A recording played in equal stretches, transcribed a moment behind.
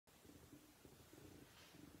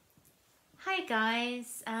Hey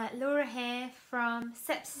guys, Laura here from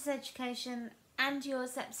Sepsis Education and your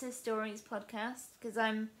Sepsis Stories podcast, because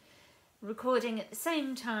I'm recording at the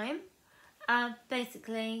same time,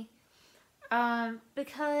 basically,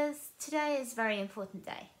 because today is a very important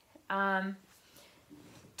day.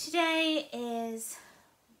 Today is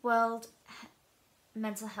World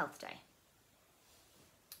Mental Health Day,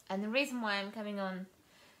 and the reason why I'm coming on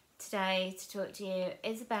today to talk to you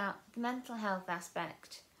is about the mental health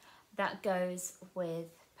aspect that goes with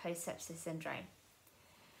post-sepsis syndrome.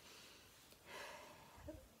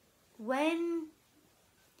 When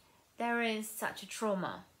there is such a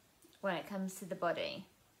trauma when it comes to the body,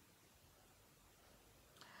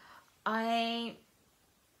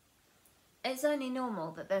 it's only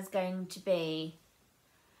normal that there's going to be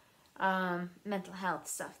mental health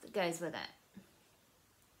stuff that goes with it.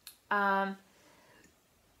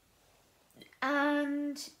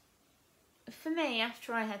 And for me,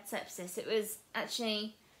 after I had sepsis, it was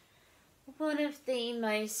actually one of the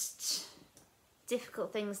most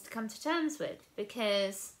difficult things to come to terms with,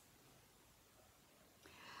 because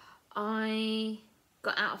I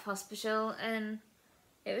got out of hospital and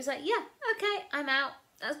it was like, yeah, okay, I'm out,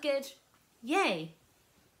 that's good, yay.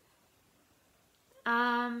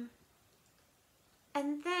 And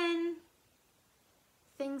then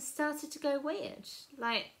things started to go weird.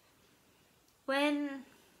 Like, when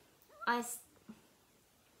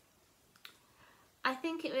I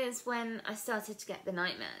think it was when I started to get the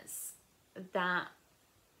nightmares that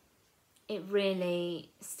it really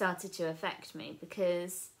started to affect me,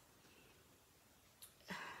 because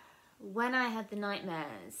when I had the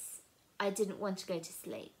nightmares, I didn't want to go to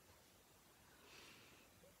sleep.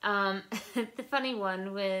 The funny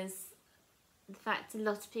one was the fact a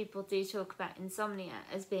lot of people do talk about insomnia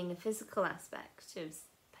as being a physical aspect of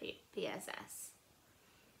PSS.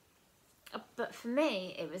 But for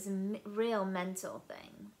me, it was a real mental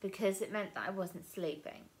thing, because it meant that I wasn't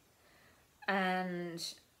sleeping. And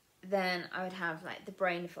then I would have like the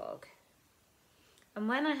brain fog. And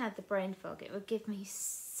when I had the brain fog, it would give me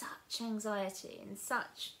such anxiety and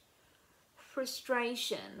such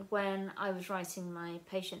frustration when I was writing my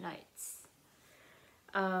patient notes.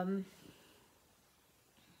 And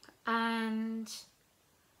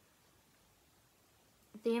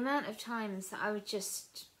the amount of times that I would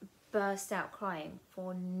just burst out crying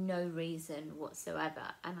for no reason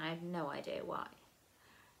whatsoever, and I have no idea why.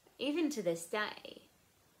 Even to this day.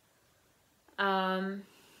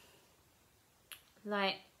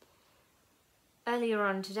 Like, earlier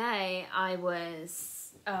on today, I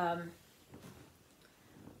was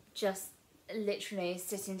just literally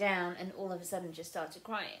sitting down and all of a sudden just started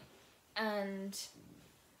crying. And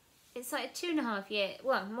it's like 2.5 years,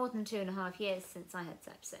 well, more than 2.5 years since I had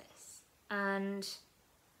sepsis. And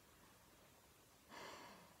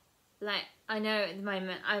like, I know at the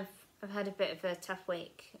moment I've had a bit of a tough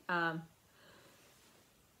week. Don't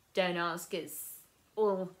ask, it's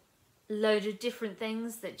all a load of different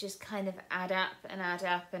things that just kind of add up and add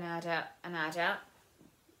up and add up and add up.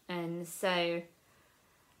 And so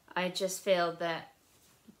I just feel that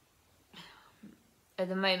at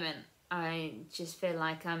the moment I just feel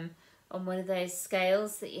like I'm on one of those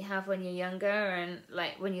scales that you have when you're younger, and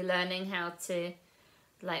like when you're learning how to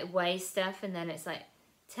like weigh stuff, and then it's like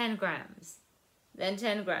 10 grams, then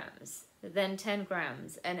 10 grams, then 10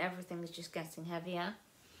 grams, and everything's just getting heavier.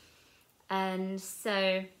 And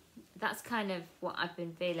so that's kind of what I've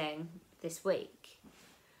been feeling this week.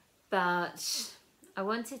 But I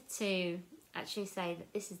wanted to actually say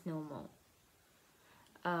that this is normal.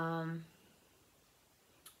 And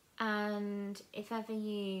if ever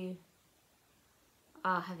you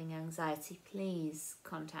are having anxiety, please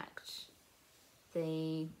contact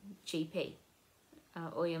the GP.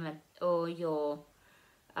 Or your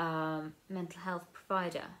mental health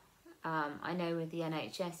provider. I know with the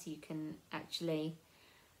NHS you can actually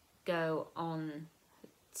go on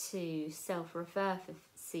to self-refer for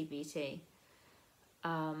CBT.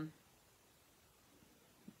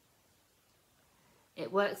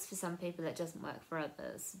 It works for some people, it doesn't work for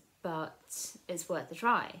others, but it's worth a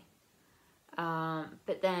try.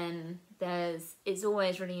 But then it's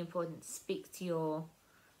always really important to speak to your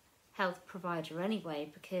health provider anyway,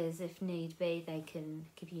 because if need be they can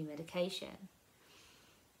give you medication.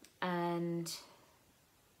 And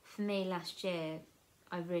for me last year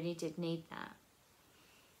I really did need that.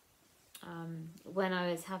 When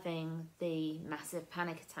I was having the massive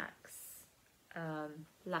panic attacks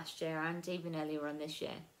last year, and even earlier on this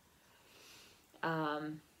year,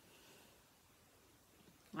 I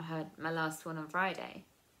had my last one on Friday.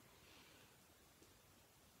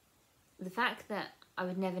 The fact that I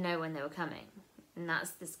would never know when they were coming, and that's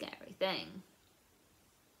the scary thing.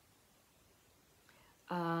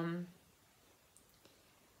 And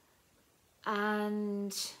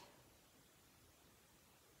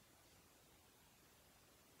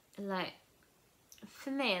like,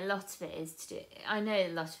 for me, a lot of it is to do, I know a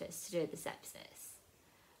lot of it is to do with the sepsis.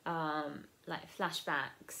 Like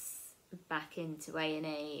flashbacks back into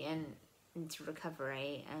A&E and into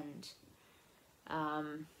recovery,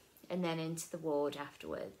 and then into the ward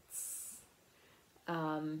afterwards.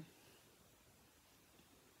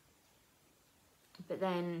 But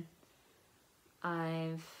then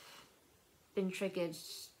I've been triggered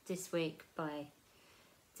this week by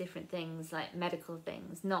different things, like medical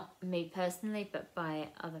things, not me personally, but by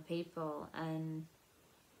other people, and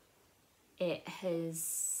it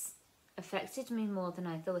has affected me more than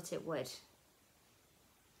I thought it would.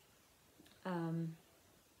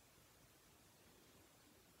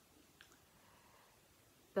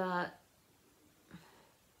 But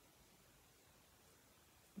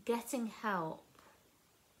getting help,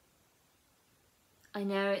 I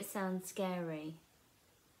know it sounds scary,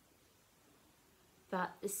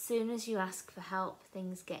 but as soon as you ask for help,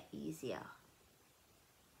 things get easier.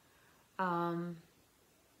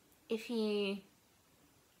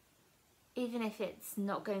 Even if it's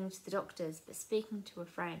not going to the doctors, but speaking to a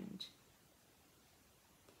friend,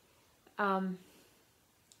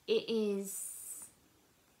 it is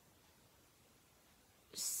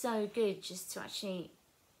so good just to actually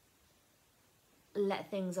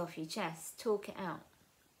let things off your chest, talk it out.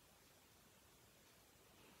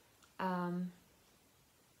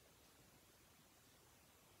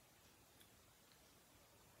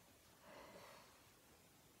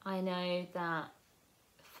 I know that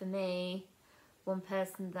for me, one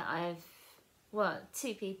person that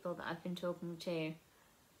two people that I've been talking to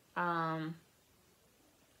are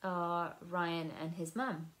Ryan and his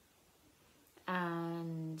mum.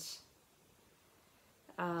 And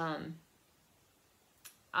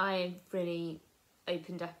I really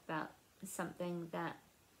opened up about something that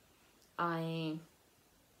I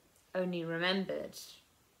only remembered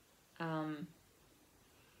on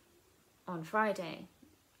Friday.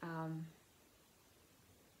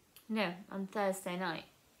 No, on Thursday night.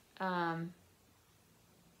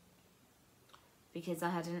 Because I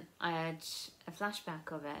had a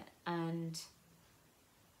flashback of it, and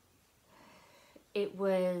it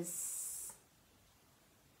was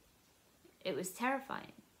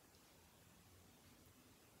terrifying.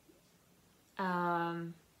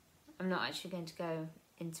 I'm not actually going to go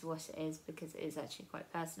into what it is because it is actually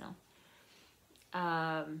quite personal.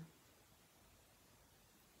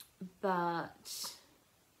 But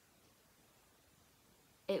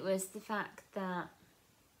it was the fact that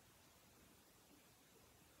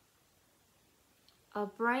our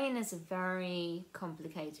brain is a very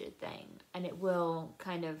complicated thing, and it will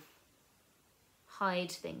kind of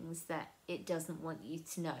hide things that it doesn't want you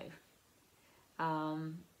to know,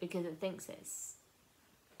 because it thinks it's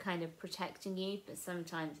kind of protecting you, but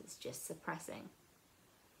sometimes it's just suppressing.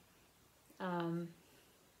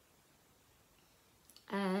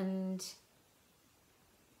 And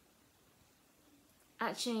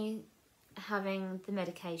actually having the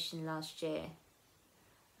medication last year,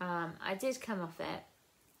 I did come off it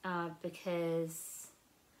because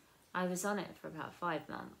I was on it for about 5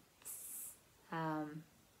 months.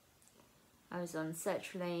 I was on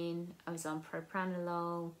sertraline, I was on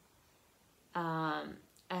propranolol,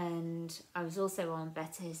 and I was also on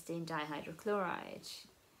beta-histine dihydrochloride.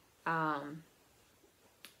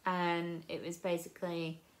 And it was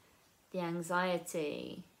basically, the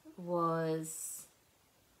anxiety was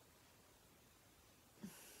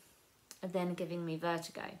then giving me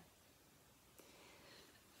vertigo.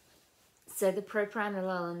 So the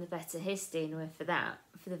propranolol and the beta-histine were for that,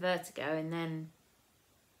 for the vertigo, and then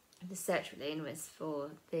the sertraline was for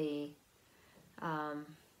the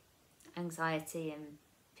anxiety and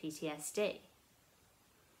PTSD.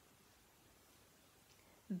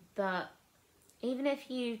 But even if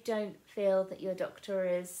you don't feel that your doctor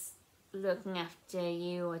is looking after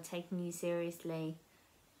you or taking you seriously,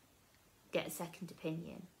 get a second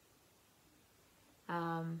opinion.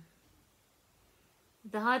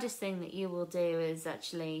 The hardest thing that you will do is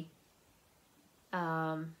actually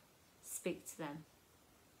speak to them.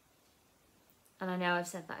 And I know I've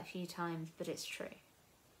said that a few times, but it's true.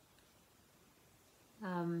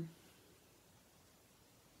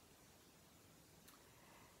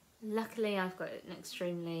 Luckily, I've got an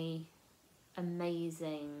extremely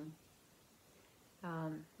amazing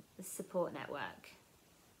support network.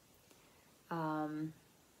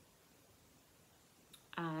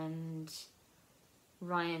 And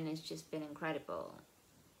Ryan has just been incredible.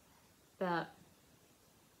 But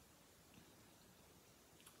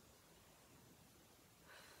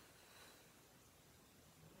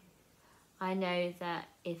I know that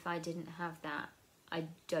if I didn't have that, I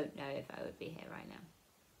don't know if I would be here right now.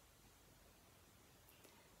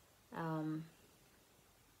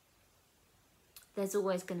 There's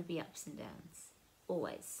always going to be ups and downs.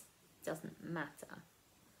 Always. Doesn't matter.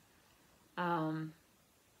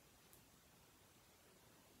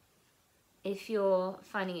 If you're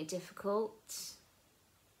finding it difficult,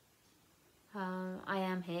 I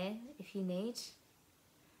am here if you need.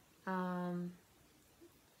 I'm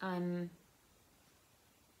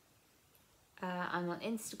on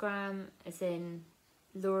Instagram as in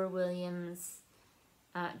Laura Williams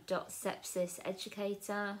 .sepsis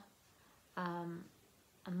educator. I'm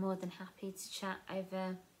more than happy to chat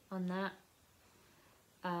over on that.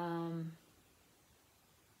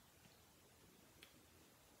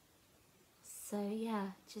 So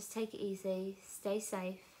yeah, just take it easy, stay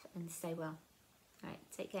safe and stay well. Alright,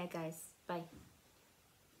 take care guys. Bye.